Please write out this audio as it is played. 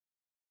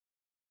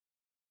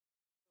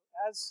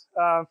As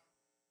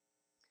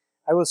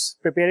I was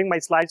preparing my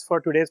slides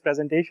for today's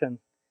presentation,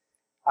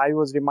 I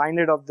was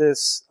reminded of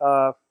this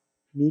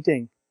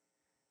meeting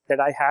that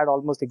I had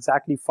almost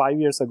exactly 5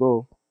 years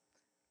ago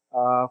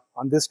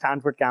on this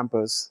Stanford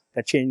campus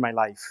that changed my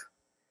life.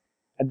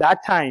 At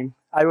that time,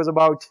 I was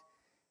about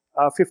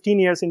 15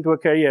 years into a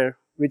career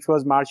which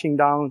was marching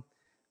down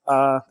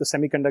the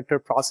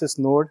semiconductor process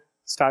node,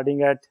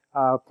 starting at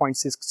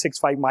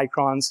 0.65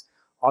 microns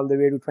all the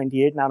way to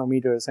 28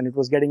 nanometers, and it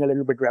was getting a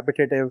little bit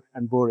repetitive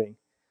and boring.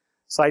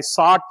 So I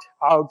sought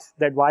out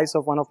the advice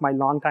of one of my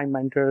longtime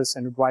mentors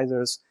and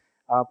advisors,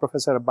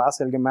 Professor Abbas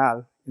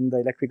El-Gamal in the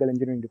electrical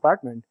engineering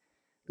department,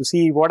 to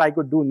see what I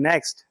could do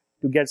next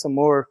to get some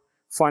more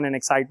fun and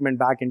excitement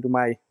back into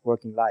my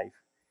working life.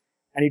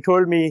 And he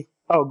told me,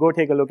 oh, go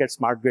take a look at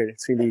smart grid.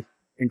 It's really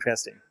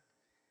interesting.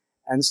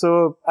 And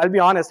so I'll be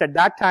honest, at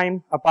that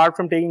time, apart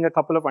from taking a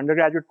couple of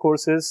undergraduate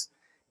courses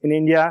in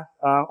India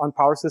on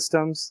power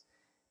systems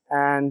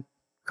and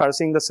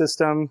cursing the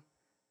system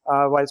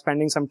while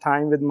spending some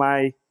time with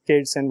my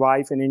kids and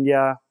wife in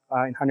India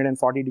in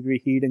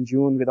 140-degree heat in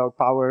June without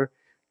power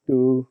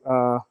to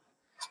power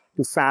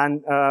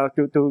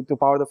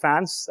the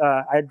fans,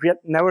 I'd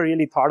never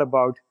really thought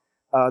about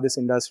this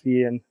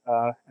industry and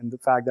the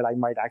fact that I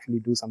might actually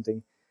do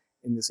something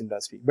in this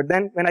industry. But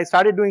then when I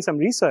started doing some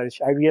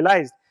research, I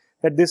realized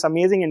that this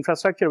amazing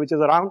infrastructure which is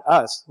around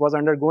us was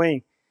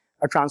undergoing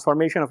a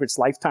transformation of its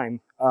lifetime.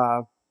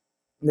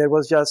 There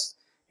was just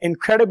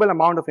incredible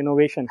amount of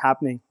innovation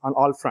happening on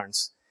all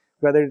fronts,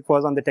 whether it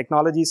was on the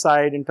technology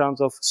side in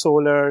terms of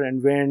solar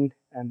and wind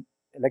and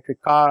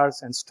electric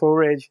cars and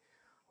storage,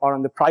 or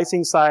on the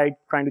pricing side,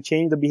 trying to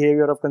change the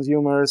behavior of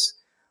consumers,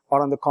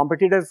 or on the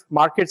competitive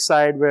market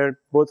side where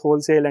both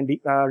wholesale and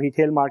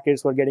retail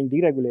markets were getting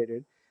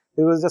deregulated.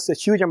 There was just a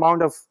huge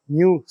amount of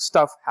new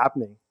stuff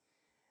happening.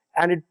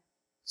 And it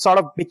sort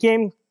of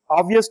became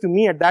obvious to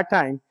me at that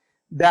time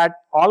that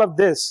all of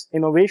this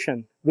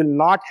innovation will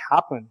not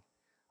happen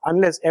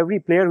unless every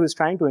player who is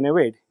trying to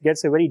innovate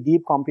gets a very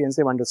deep,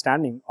 comprehensive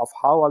understanding of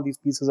how all these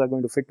pieces are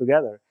going to fit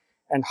together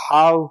and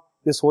how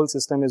this whole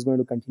system is going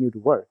to continue to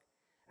work.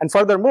 And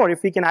furthermore,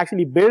 if we can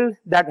actually build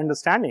that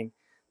understanding,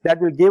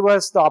 that will give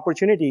us the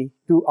opportunity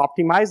to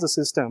optimize the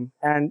system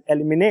and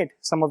eliminate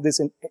some of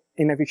this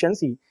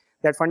inefficiency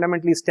that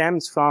fundamentally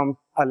stems from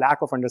a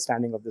lack of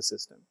understanding of the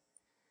system.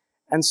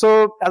 And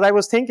so, as I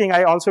was thinking,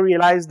 I also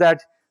realized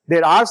that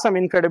there are some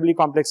incredibly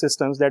complex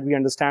systems that we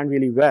understand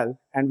really well,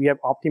 and we have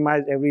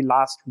optimized every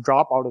last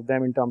drop out of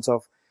them in terms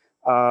of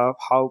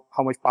how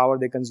much power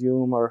they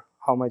consume or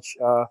how much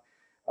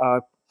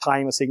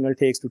time a signal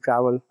takes to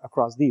travel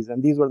across these.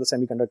 And these were the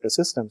semiconductor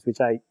systems, which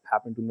I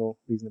happen to know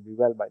reasonably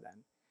well by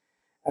then.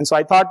 And so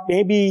I thought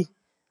maybe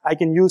I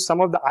can use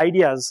some of the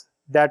ideas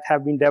that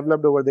have been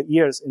developed over the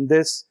years in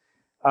this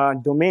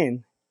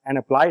domain and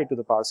apply it to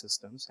the power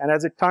systems. And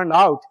as it turned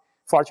out,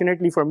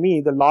 fortunately for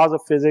me, the laws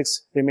of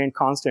physics remained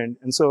constant.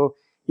 And so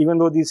even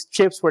though these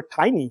chips were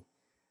tiny,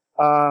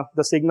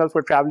 the signals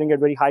were traveling at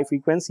very high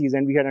frequencies,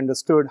 and we had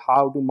understood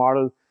how to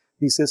model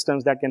these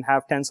systems that can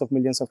have tens of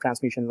millions of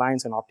transmission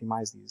lines and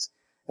optimize these.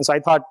 And so I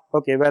thought,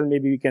 okay, well,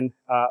 maybe we can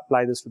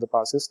apply this to the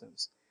power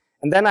systems.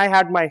 And then I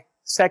had my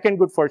second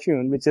good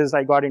fortune, which is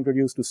I got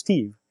introduced to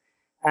Steve.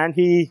 And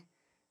he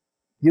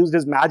used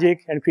his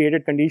magic and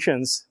created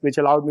conditions which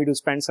allowed me to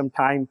spend some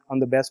time on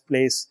the best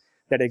place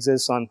that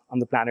exists on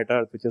the planet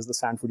Earth, which is the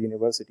Stanford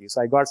University.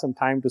 So I got some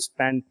time to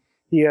spend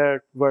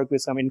here, work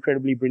with some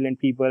incredibly brilliant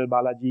people,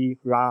 Balaji,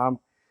 Ram,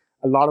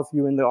 a lot of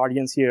you in the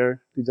audience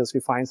here to just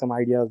refine some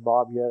ideas.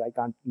 Bob here, I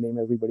can't name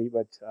everybody,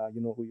 but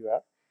you know who you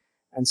are.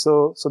 And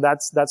so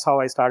that's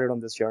how I started on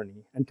this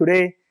journey. And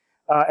today,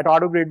 at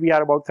AutoGrid, we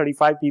are about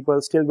 35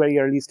 people, still very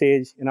early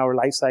stage in our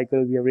life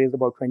cycle. We have raised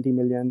about $20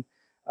 million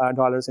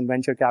in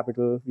venture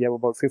capital. We have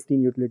about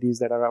 15 utilities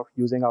that are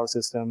using our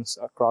systems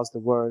across the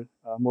world,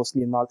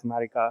 mostly in North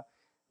America,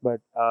 but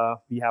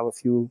we have a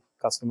few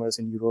customers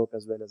in Europe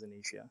as well as in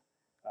Asia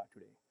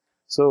today.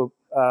 So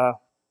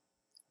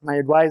my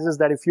advice is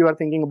that if you are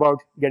thinking about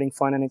getting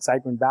fun and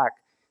excitement back,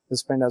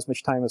 just spend as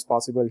much time as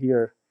possible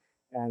here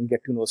and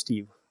get to know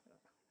Steve.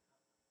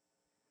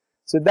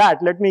 So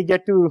that, let me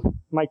get to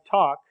my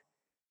talk.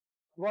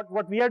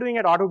 What we are doing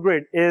at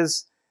AutoGrid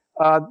is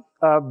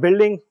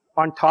building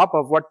on top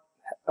of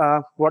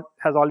what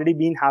has already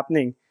been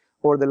happening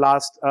over the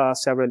last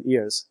several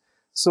years.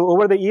 So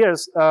over the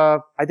years,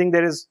 I think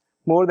there is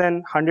more than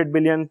 100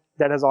 billion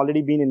that has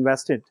already been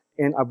invested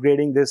in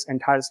upgrading this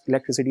entire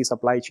electricity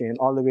supply chain,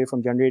 all the way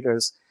from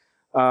generators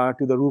to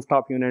the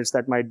rooftop units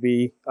that might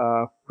be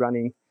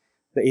running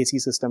the AC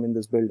system in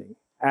this building.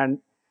 And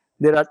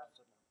there are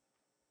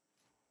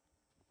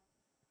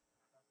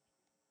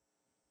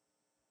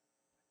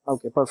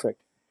okay, perfect.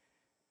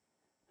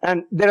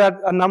 And there are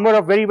a number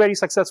of very, very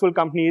successful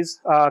companies,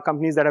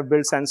 companies that have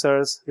built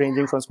sensors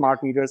ranging from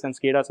smart meters and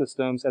SCADA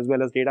systems, as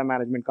well as data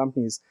management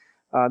companies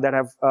that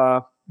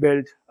have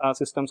built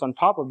systems on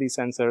top of these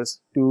sensors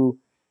to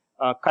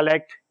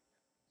collect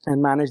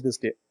and manage this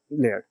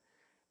layer.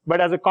 But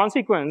as a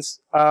consequence,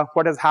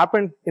 what has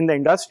happened in the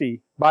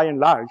industry, by and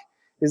large,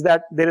 is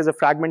that there is a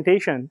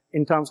fragmentation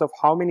in terms of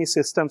how many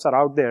systems are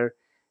out there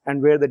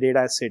and where the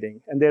data is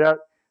sitting. And there are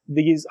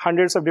these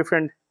hundreds of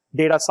different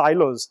data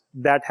silos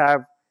that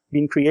have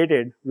been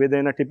created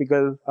within a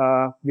typical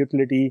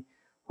utility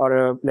or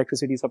a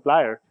electricity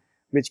supplier,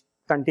 which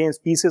contains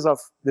pieces of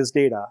this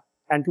data.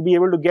 And to be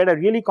able to get a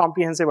really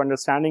comprehensive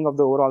understanding of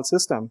the overall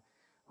system,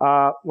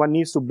 one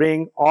needs to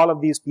bring all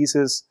of these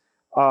pieces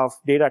of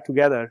data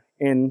together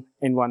in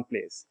one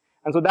place.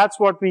 And so that's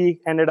what we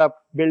ended up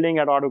building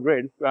at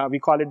AutoGrid. We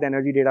call it the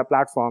Energy Data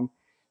Platform.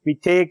 We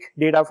take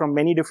data from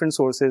many different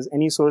sources,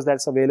 any source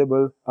that's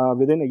available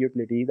within a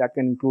utility. That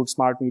can include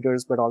smart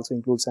meters, but also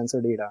include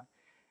sensor data.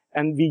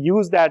 And we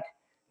use that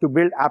to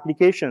build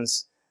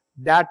applications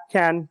that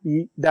can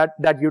be,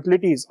 that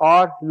utilities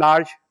or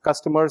large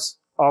customers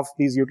of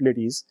these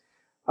utilities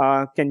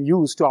can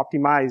use to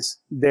optimize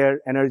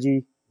their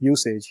energy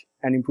usage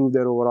and improve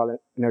their overall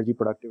energy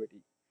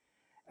productivity.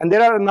 And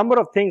there are a number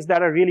of things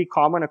that are really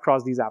common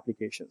across these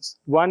applications.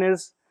 One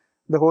is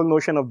the whole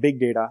notion of big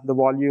data, the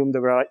volume,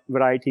 the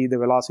variety, the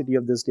velocity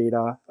of this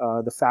data,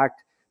 the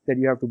fact that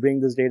you have to bring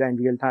this data in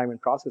real time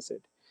and process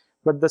it.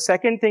 But the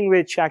second thing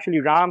which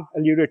actually Ram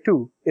alluded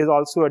to is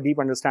also a deep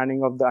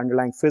understanding of the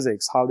underlying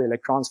physics, how the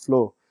electrons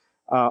flow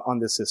on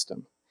this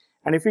system.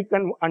 And if we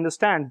can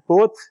understand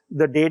both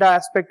the data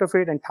aspect of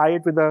it and tie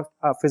it with the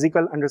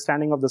physical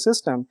understanding of the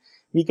system,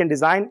 we can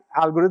design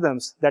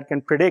algorithms that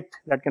can predict,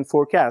 that can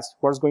forecast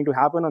what's going to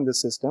happen on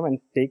this system and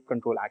take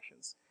control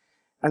actions.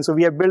 And so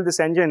we have built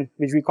this engine,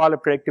 which we call a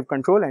predictive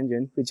control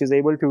engine, which is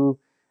able to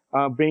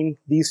bring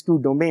these two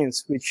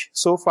domains, which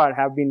so far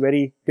have been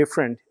very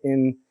different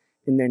in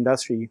the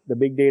industry. The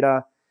big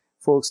data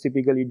folks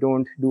typically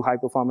don't do high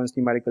performance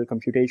numerical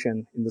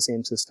computation in the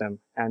same system.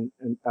 And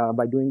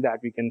by doing that,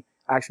 we can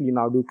actually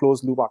now do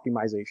closed loop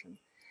optimization.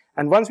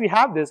 And once we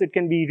have this, it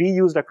can be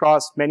reused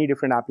across many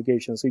different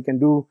applications. So you can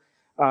do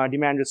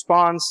demand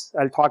response.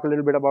 I'll talk a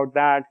little bit about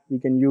that. We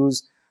can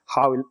use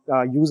how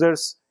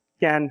users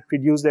can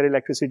reduce their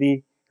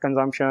electricity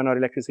consumption or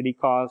electricity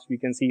costs. We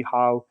can see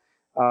how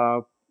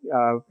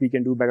we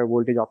can do better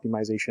voltage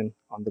optimization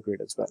on the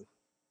grid as well.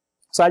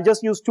 So I'll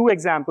just use two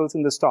examples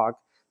in this talk.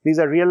 These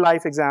are real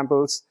life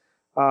examples,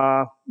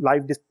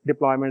 live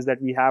deployments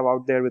that we have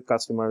out there with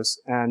customers,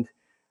 and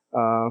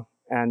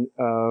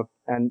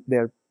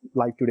they're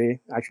live today.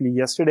 Actually,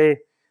 yesterday,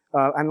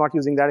 I'm not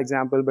using that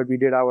example, but we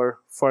did our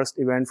first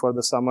event for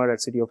the summer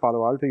at City of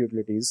Palo Alto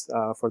Utilities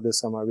for this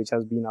summer, which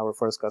has been our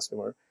first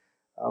customer,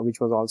 which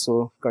was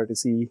also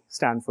courtesy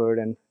Stanford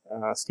and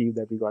Steve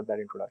that we got that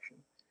introduction.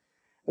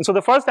 And so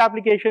the first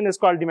application is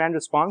called Demand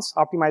Response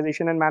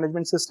Optimization and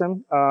Management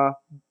System.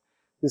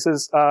 This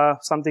is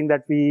something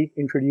that we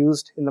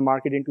introduced in the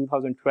market in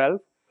 2012.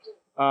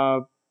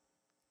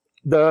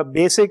 The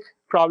basic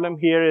problem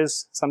here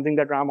is something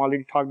that Ram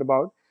already talked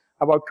about.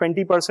 About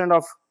 20%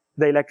 of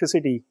the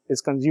electricity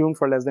is consumed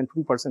for less than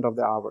 2% of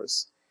the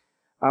hours.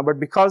 But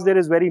because there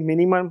is very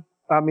minimal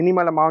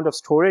amount of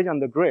storage on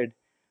the grid,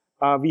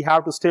 we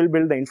have to still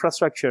build the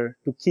infrastructure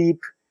to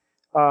keep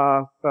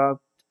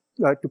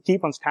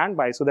on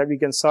standby so that we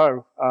can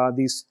serve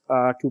these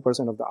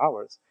 2% of the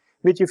hours,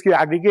 which if you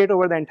aggregate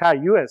over the entire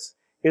US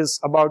is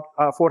about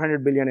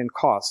 400 billion in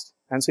cost.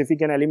 And so if we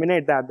can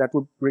eliminate that, that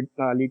would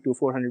lead to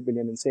 400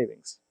 billion in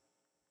savings.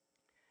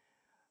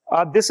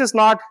 This is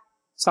not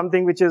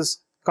something which is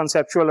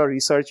conceptual or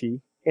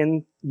researchy.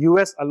 In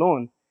US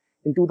alone,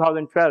 in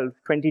 2012,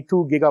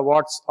 22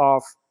 gigawatts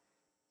of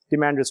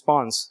demand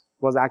response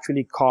was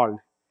actually called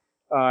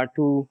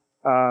to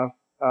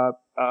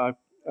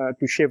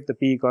shift the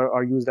peak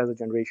or used as a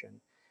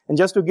generation. And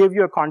just to give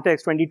you a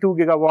context, 22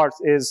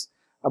 gigawatts is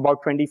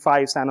about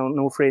 25 San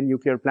Onofre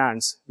nuclear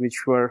plants,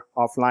 which were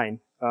offline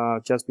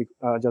just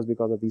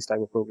because of these type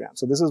of programs.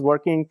 So this is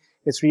working.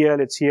 It's real.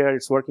 It's here.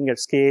 It's working at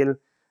scale.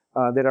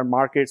 There are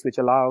markets which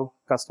allow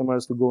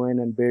customers to go in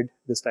and bid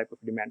this type of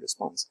demand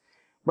response.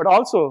 But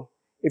also,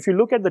 if you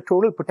look at the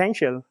total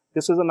potential,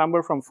 this is a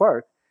number from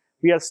FERC.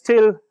 We are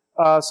still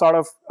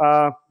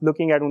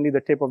looking at only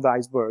the tip of the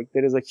iceberg.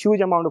 There is a huge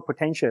amount of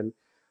potential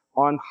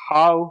on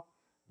how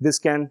this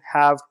can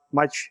have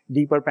much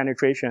deeper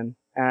penetration,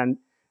 and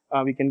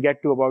we can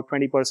get to about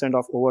 20%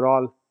 of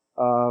overall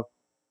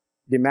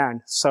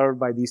demand served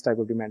by these type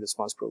of demand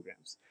response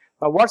programs.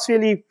 What's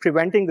really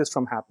preventing this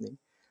from happening?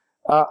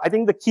 I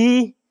think the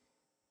key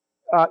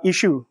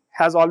issue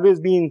has always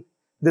been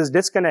this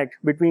disconnect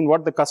between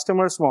what the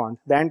customers want,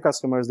 the end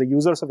customers, the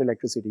users of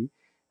electricity,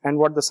 and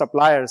what the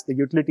suppliers, the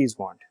utilities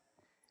want.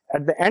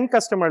 At the end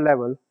customer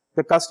level,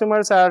 the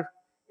customers are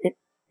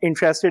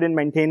interested in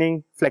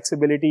maintaining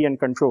flexibility and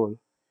control.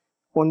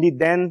 Only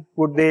then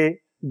would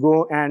they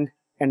go and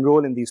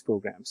enroll in these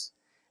programs.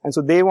 And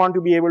so they want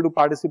to be able to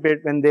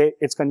participate when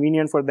it's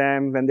convenient for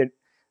them,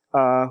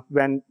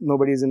 when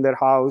nobody's in their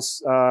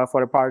house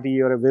for a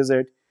party or a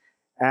visit,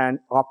 and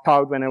opt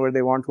out whenever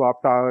they want to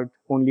opt out,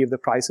 only if the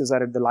prices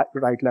are at the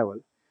right level.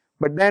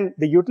 But then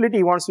the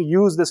utility wants to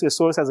use this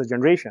resource as a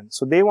generation.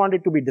 So they want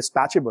it to be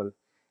dispatchable,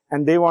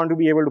 and they want to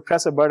be able to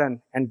press a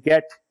button and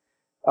get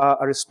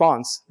a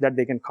response that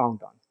they can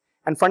count on.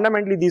 And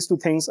fundamentally, these two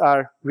things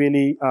are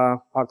really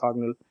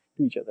orthogonal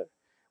to each other.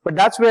 But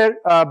that's where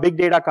big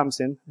data comes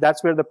in.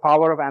 That's where the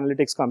power of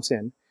analytics comes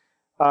in.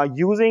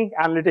 Using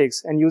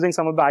analytics and using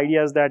some of the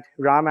ideas that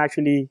Ram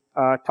actually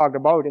talked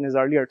about in his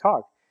earlier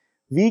talk,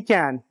 we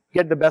can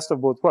get the best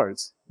of both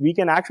worlds. We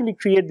can actually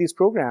create these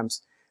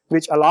programs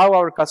which allow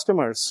our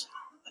customers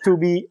to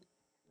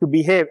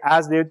behave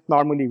as they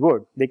normally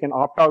would. They can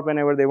opt out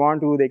whenever they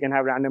want to. They can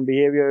have random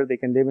behavior. They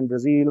can live in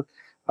Brazil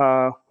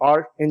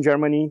or in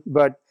Germany,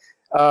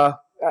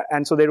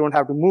 and so they don't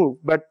have to move.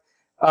 But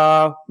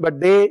at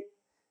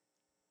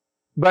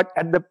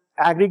the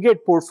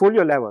aggregate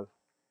portfolio level,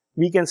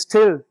 we can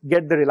still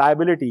get the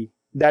reliability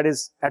that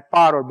is at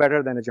par or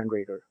better than a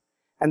generator.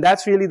 And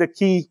that's really the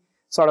key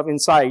sort of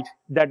insight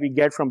that we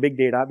get from big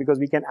data, because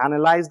we can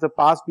analyze the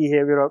past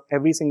behavior of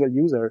every single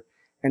user,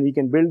 and we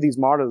can build these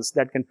models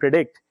that can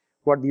predict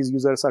what these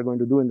users are going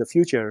to do in the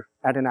future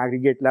at an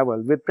aggregate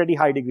level with pretty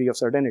high degree of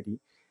certainty.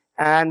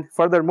 And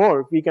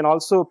furthermore, we can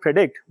also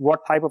predict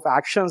what type of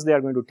actions they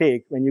are going to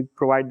take when you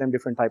provide them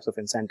different types of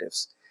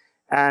incentives.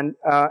 And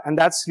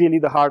that's really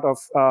the heart of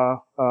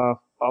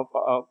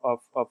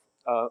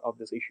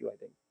this issue, I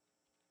think.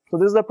 So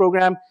this is a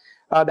program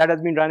that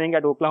has been running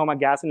at Oklahoma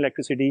Gas and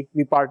Electricity.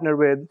 We partner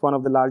with one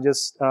of the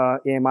largest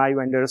AMI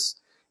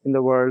vendors in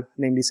the world,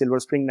 namely Silver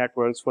Spring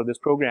Networks, for this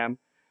program.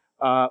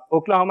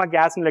 Oklahoma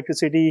Gas and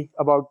Electricity,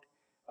 about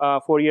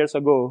 4 years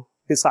ago,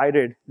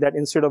 decided that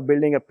instead of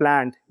building a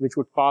plant which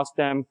would cost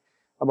them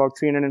about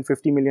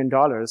 $350 million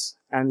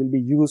and will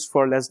be used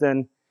for less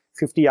than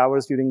 50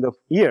 hours during the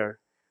year,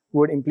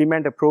 would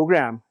implement a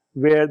program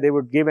where they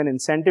would give an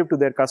incentive to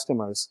their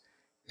customers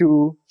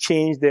to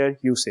change their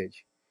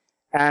usage.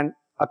 And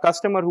a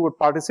customer who would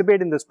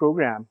participate in this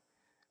program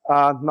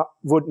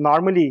would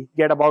normally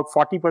get about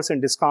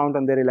 40% discount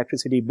on their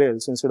electricity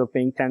bills. Instead of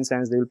paying 10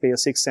 cents, they will pay a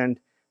 6-cent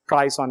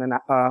price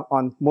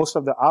on most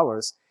of the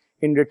hours,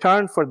 in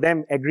return for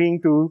them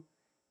agreeing to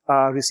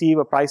receive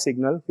a price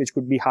signal which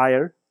could be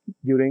higher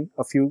during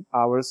a few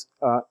hours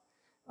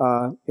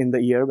in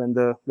the year when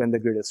the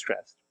grid is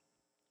stressed.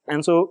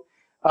 And so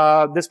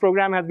this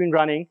program has been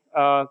running.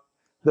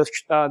 The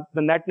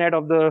net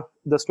of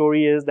the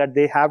story is that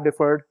they have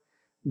deferred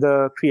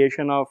the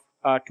creation of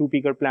 2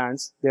 peaker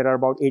plants. There are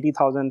about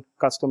 80,000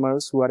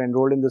 customers who are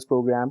enrolled in this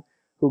program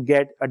who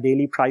get a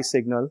daily price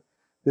signal.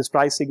 This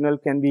price signal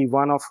can be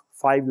one of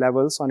 5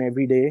 levels on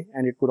every day,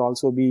 and it could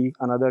also be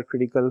another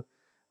critical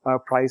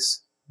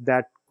price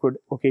that could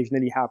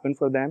occasionally happen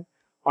for them.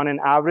 On an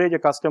average, a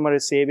customer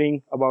is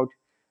saving about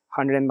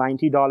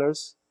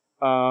 $190.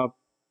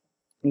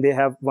 They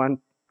have won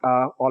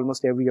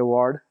almost every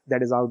award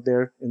that is out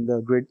there in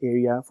the grid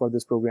area for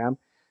this program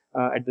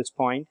at this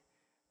point.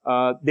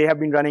 They have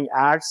been running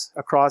ads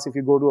across. If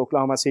you go to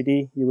Oklahoma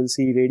City, you will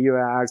see radio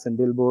ads and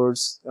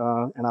billboards.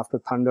 And after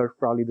Thunder,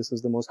 probably this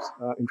is the most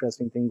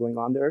interesting thing going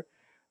on there.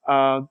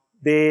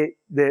 There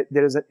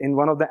is in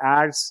one of the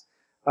ads,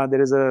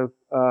 there is a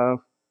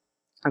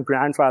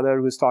grandfather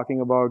who is talking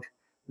about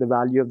the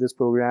value of this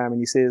program, and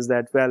he says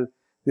that, well,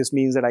 this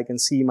means that I can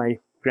see my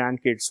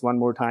grandkids one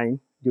more time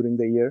during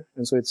the year,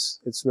 and so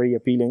it's very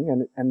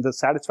appealing. And the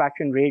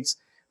satisfaction rates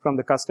from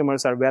the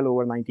customers are well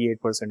over 98%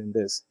 in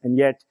this, and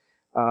yet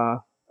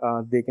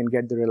they can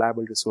get the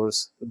reliable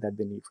resource that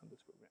they need from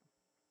this program.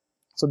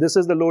 So this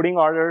is the loading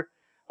order.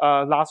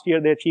 Last year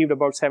they achieved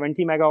about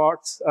 70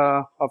 megawatts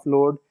of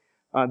load.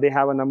 They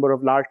have a number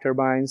of large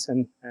turbines,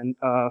 and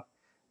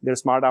their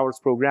Smart Hours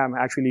program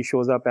actually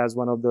shows up as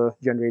one of the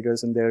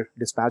generators in their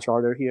dispatch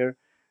order here.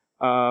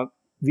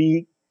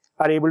 We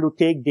are able to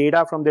take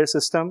data from their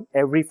system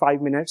every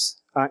 5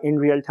 minutes in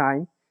real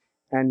time,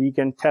 and we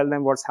can tell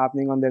them what's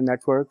happening on their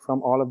network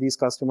from all of these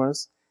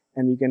customers,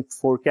 and we can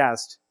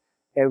forecast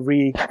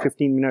every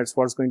 15 minutes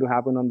what's going to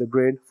happen on the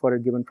grid for a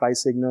given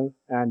price signal,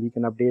 and we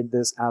can update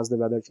this as the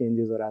weather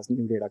changes or as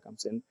new data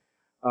comes in.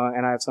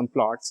 And I have some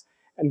plots.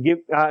 And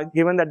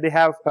given that they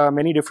have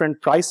many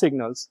different price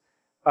signals,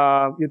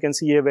 you can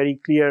see a very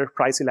clear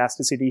price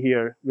elasticity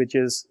here, which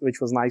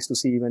was nice to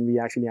see when we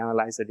actually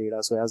analyze the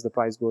data. So as the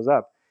price goes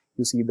up,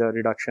 you see the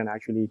reduction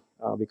actually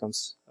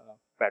becomes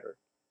better.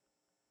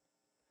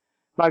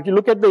 Now, if you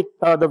look at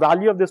the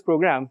value of this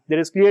program, there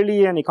is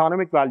clearly an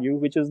economic value,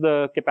 which is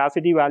the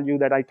capacity value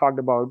that I talked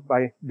about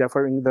by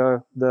deferring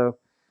the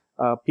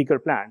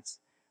peaker plants.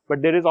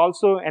 But there is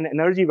also an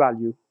energy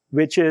value,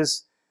 which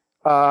is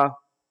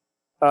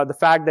the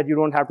fact that you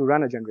don't have to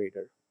run a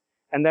generator.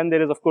 And then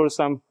there is, of course,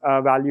 some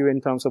value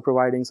in terms of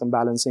providing some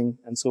balancing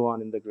and so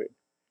on in the grid.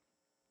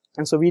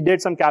 And so we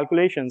did some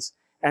calculations.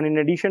 And in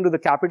addition to the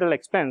capital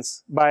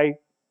expense, by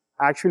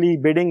actually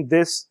bidding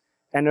this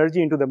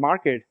energy into the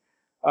market,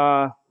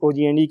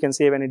 OG&E can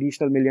save an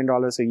additional $1 million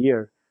a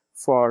year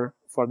for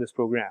this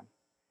program.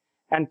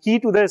 And key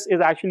to this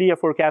is actually a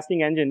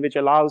forecasting engine, which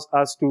allows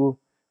us to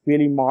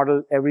really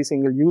model every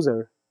single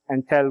user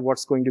and tell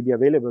what's going to be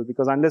available.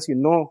 Because unless you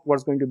know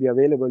what's going to be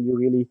available, you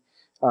really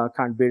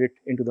can't bid it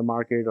into the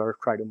market or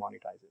try to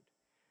monetize it.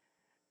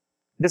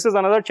 This is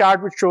another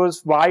chart which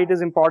shows why it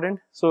is important.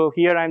 So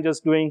here I'm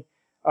just doing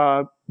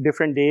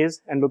different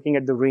days and looking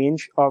at the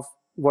range of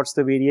what's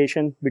the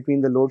variation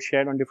between the load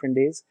shed on different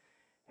days.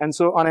 And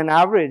so on an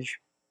average,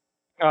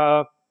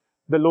 the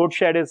load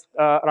shed is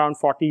around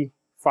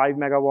 45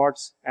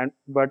 megawatts,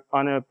 but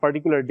on a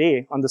particular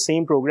day, on the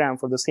same program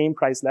for the same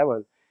price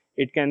level,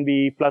 it can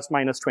be plus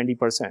minus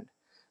 20%.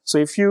 So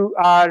if you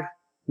are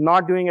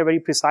not doing a very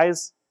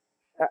precise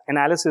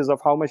analysis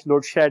of how much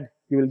load shed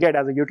you will get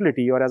as a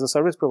utility or as a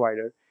service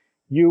provider,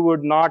 you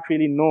would not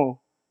really know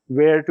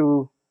where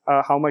to,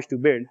 how much to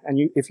bid.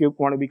 And if you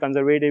want to be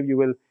conservative, you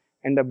will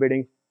end up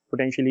bidding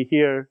potentially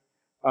here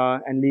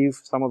and leave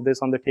some of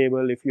this on the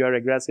table. If you are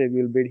aggressive,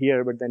 you'll bid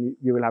here, but then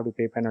you will have to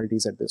pay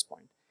penalties at this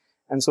point.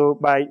 And so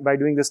by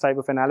doing this type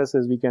of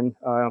analysis, we can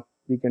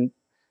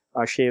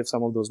shave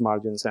some of those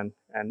margins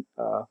and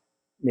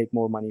make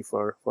more money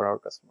for our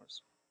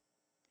customers.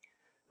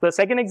 The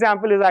second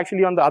example is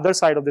actually on the other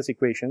side of this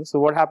equation. So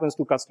what happens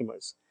to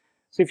customers?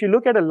 So if you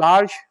look at a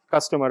large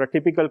customer, a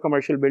typical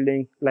commercial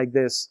building like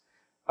this,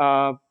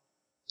 there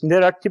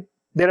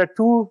are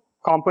two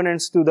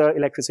components to the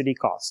electricity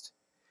cost.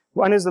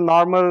 One is the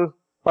normal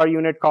per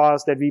unit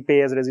cost that we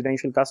pay as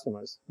residential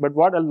customers. But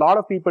what a lot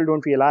of people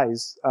don't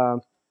realize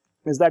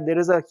is that there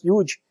is a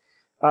huge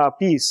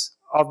piece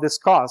of this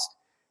cost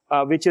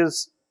which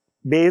is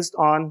based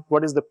on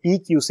what is the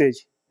peak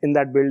usage in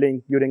that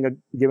building during a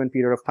given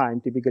period of time,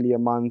 typically a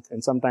month,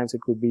 and sometimes it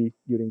could be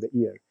during the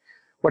year.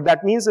 What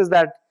that means is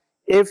that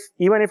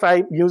even if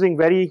I'm using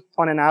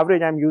on an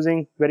average, I'm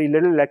using very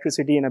little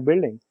electricity in a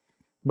building,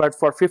 but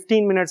for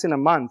 15 minutes in a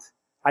month,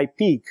 I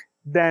peak,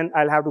 then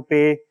I'll have to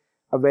pay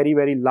a very,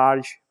 very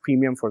large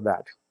premium for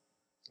that.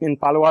 In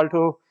Palo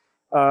Alto,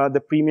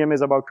 the premium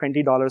is about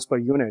 $20 per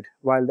unit,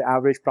 while the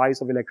average price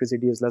of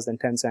electricity is less than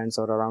 10 cents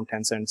or around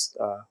 10 cents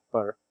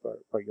per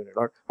unit,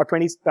 or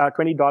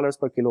 $20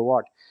 per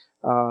kilowatt.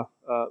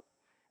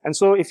 And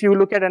so if you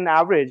look at an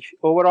average,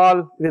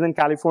 overall within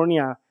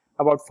California,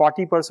 about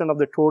 40% of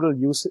the total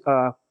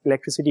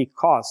electricity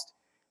cost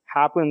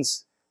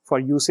happens for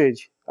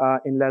usage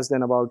in less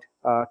than about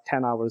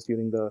 10 hours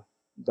during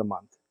the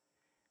month.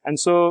 And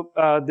so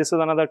this is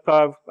another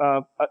curve.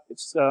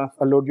 It's a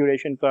load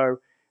duration curve,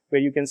 where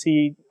you can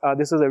see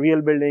this is a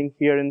real building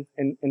here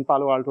in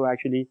Palo Alto,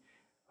 actually,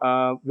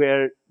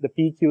 where the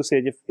peak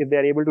usage, if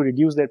they're able to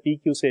reduce their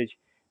peak usage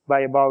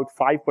by about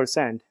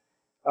 5%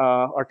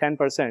 or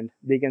 10%,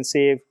 they can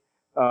save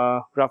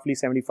roughly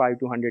 75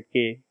 to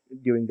 100K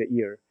during the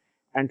year.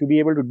 And to be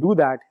able to do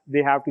that,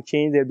 they have to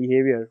change their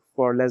behavior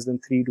for less than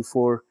 3 to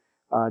 4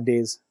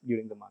 days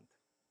during the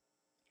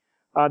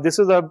month. This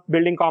is a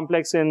building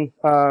complex in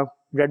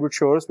Redwood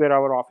Shores, where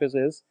our office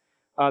is.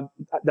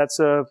 That's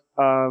a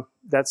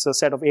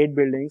set of 8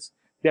 buildings.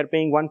 They're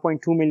paying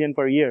 $1.2 million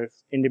per year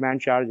in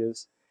demand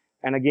charges.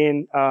 And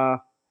again,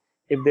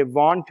 if they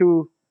want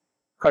to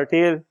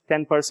curtail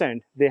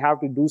 10%, they have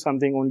to do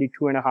something only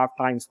 2.5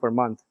 times per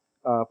month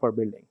per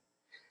building.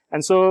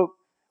 And so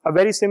a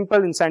very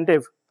simple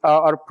incentive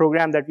or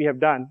program that we have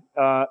done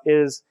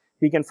is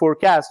we can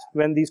forecast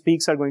when these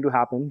peaks are going to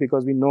happen,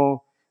 because we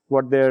know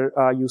what their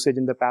usage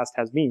in the past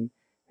has been.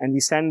 And we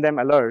send them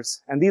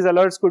alerts. And these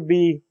alerts could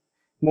be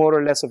more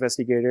or less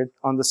sophisticated.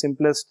 On the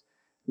simplest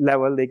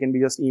level, they can be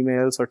just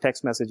emails or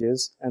text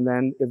messages. And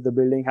then if the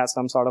building has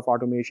some sort of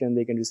automation,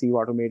 they can receive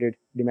automated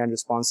demand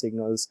response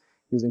signals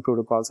using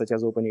protocols such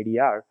as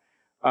OpenADR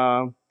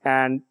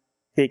and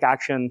take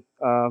action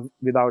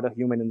without a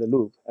human in the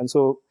loop. And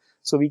so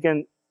we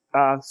can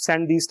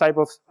send these type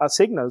of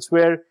signals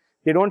where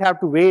they don't have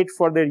to wait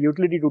for their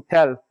utility to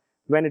tell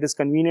when it is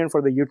convenient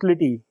for the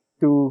utility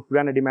to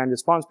run a demand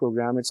response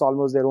program. It's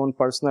almost their own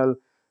personal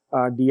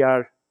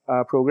DR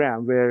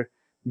program where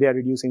they are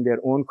reducing their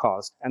own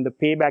cost. And the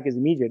payback is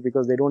immediate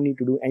because they don't need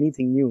to do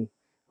anything new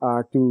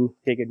to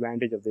take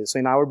advantage of this. So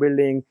in our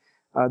building,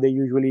 they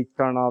usually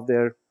turn off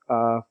their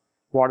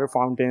water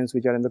fountains,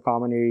 which are in the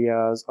common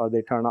areas, or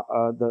they turn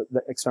off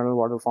the external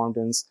water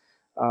fountains,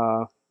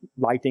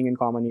 lighting in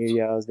common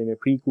areas. They may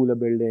pre-cool a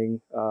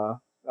building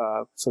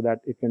so that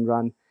it can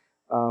run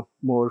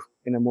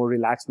in a more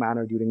relaxed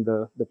manner during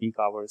the peak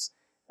hours.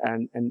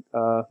 And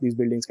these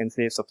buildings can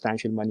save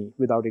substantial money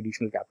without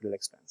additional capital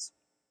expense.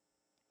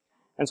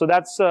 And so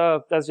that's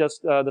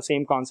just the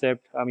same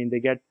concept. I mean, they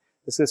get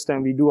the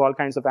system. We do all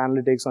kinds of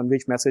analytics on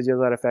which messages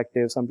are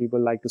effective. Some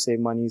people like to save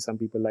money. Some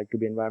people like to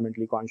be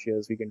environmentally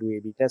conscious. We can do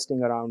A/B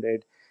testing around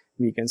it.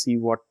 We can see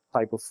what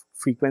type of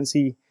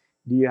frequency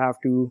do you have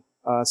to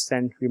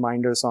send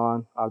reminders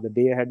on. Are the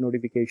day ahead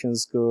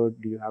notifications good?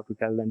 Do you have to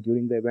tell them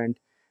during the event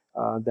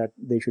that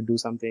they should do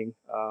something?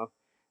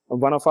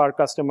 One of our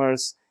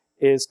customers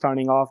is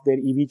turning off their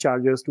EV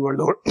chargers to a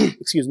lower,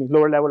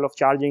 lower level of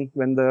charging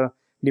when the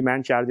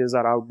demand charges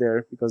are out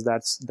there, because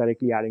that's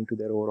directly adding to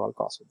their overall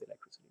cost of the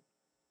electricity.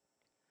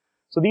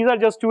 So these are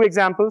just 2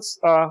 examples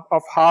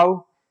of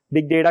how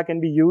big data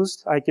can be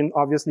used. I can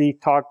obviously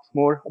talk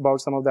more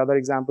about some of the other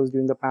examples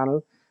during the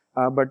panel,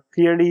 but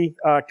clearly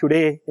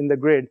today in the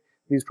grid,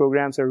 these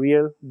programs are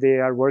real. They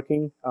are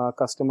working.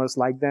 Customers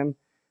like them,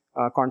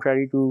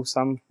 contrary to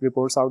some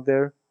reports out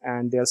there,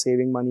 and they are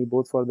saving money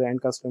both for the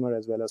end customer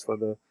as well as for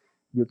the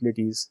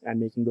utilities and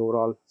making the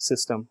overall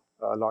system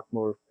a lot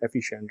more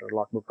efficient or a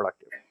lot more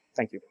productive.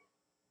 Thank you.